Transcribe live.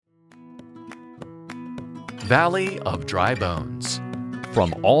Valley of Dry Bones.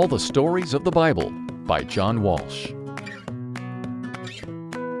 From All the Stories of the Bible by John Walsh.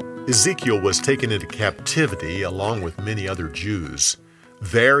 Ezekiel was taken into captivity along with many other Jews.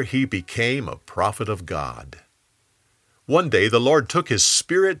 There he became a prophet of God. One day the Lord took his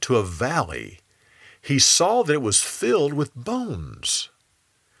spirit to a valley. He saw that it was filled with bones.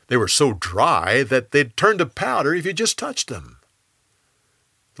 They were so dry that they'd turn to powder if you just touched them.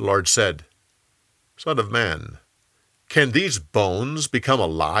 The Lord said, "Son of man, can these bones become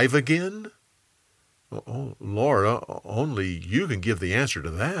alive again?" "Oh, Lord, only you can give the answer to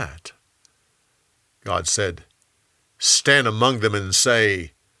that." God said, "Stand among them and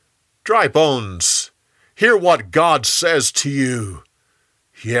say, 'Dry bones, hear what God says to you.'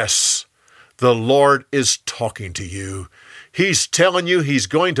 Yes, the Lord is talking to you. He's telling you He's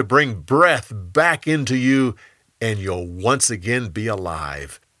going to bring breath back into you, and you'll once again be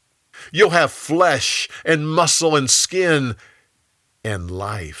alive. You'll have flesh and muscle and skin and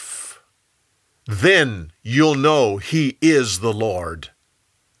life. Then you'll know He is the Lord."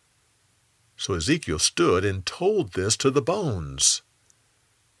 So Ezekiel stood and told this to the bones.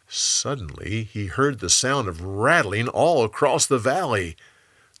 Suddenly he heard the sound of rattling all across the valley.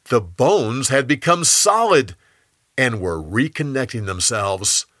 The bones had become solid and were reconnecting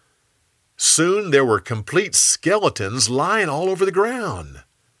themselves. Soon there were complete skeletons lying all over the ground.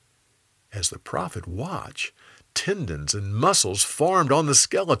 As the prophet watched, tendons and muscles formed on the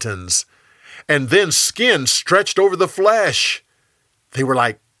skeletons, and then skin stretched over the flesh. They were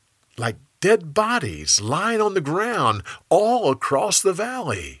like dead bodies lying on the ground all across the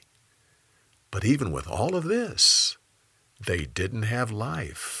valley. But even with all of this, they didn't have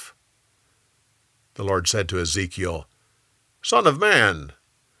life. The Lord said to Ezekiel, "Son of man,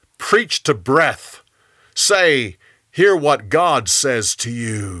 preach to breath. Say, 'Hear what God says to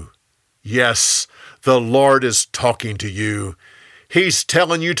you.' Yes, the Lord is talking to you. He's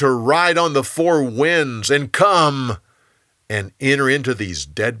telling you to ride on the four winds and come and enter into these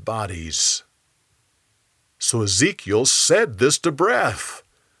dead bodies." So Ezekiel said this to breath.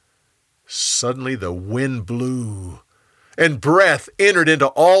 Suddenly the wind blew, and breath entered into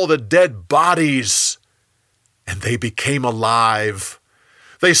all the dead bodies, and they became alive.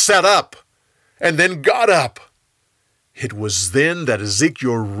 They sat up and then got up. It was then that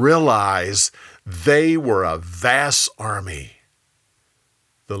Ezekiel realized they were a vast army.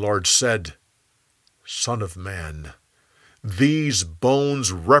 The Lord said, "Son of man, these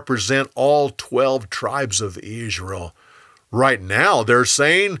bones represent all 12 tribes of Israel. Right now they're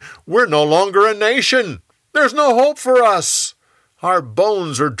saying, 'We're no longer a nation. There's no hope for us. Our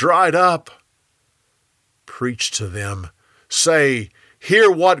bones are dried up.' Preach to them. Say, 'Hear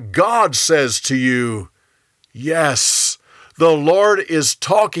what God says to you.' Yes, the Lord is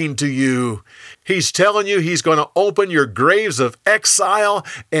talking to you. He's telling you He's going to open your graves of exile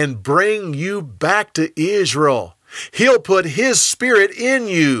and bring you back to Israel. He'll put His Spirit in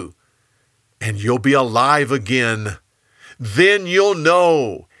you, and you'll be alive again. Then you'll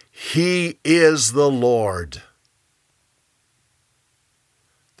know He is the Lord."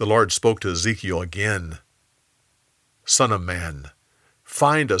 The Lord spoke to Ezekiel again. "Son of man,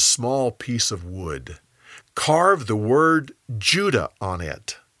 find a small piece of wood. Carve the word Judah on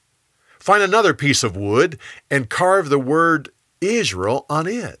it. Find another piece of wood and carve the word Israel on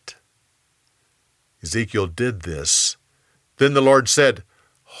it." Ezekiel did this. Then the Lord said,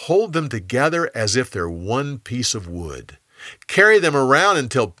 "Hold them together as if they're one piece of wood. Carry them around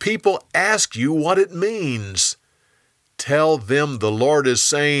until people ask you what it means. Tell them the Lord is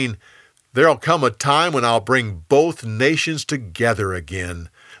saying, 'There'll come a time when I'll bring both nations together again.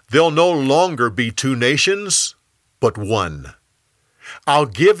 There'll no longer be two nations, but one. I'll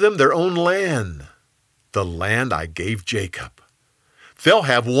give them their own land, the land I gave Jacob. They'll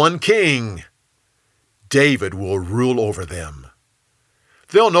have one king. David will rule over them.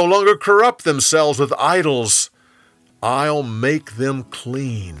 They'll no longer corrupt themselves with idols. I'll make them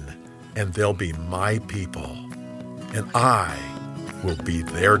clean, and they'll be my people, and I will be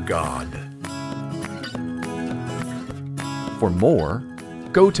their God." For more,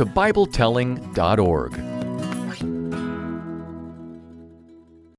 go to BibleTelling.org.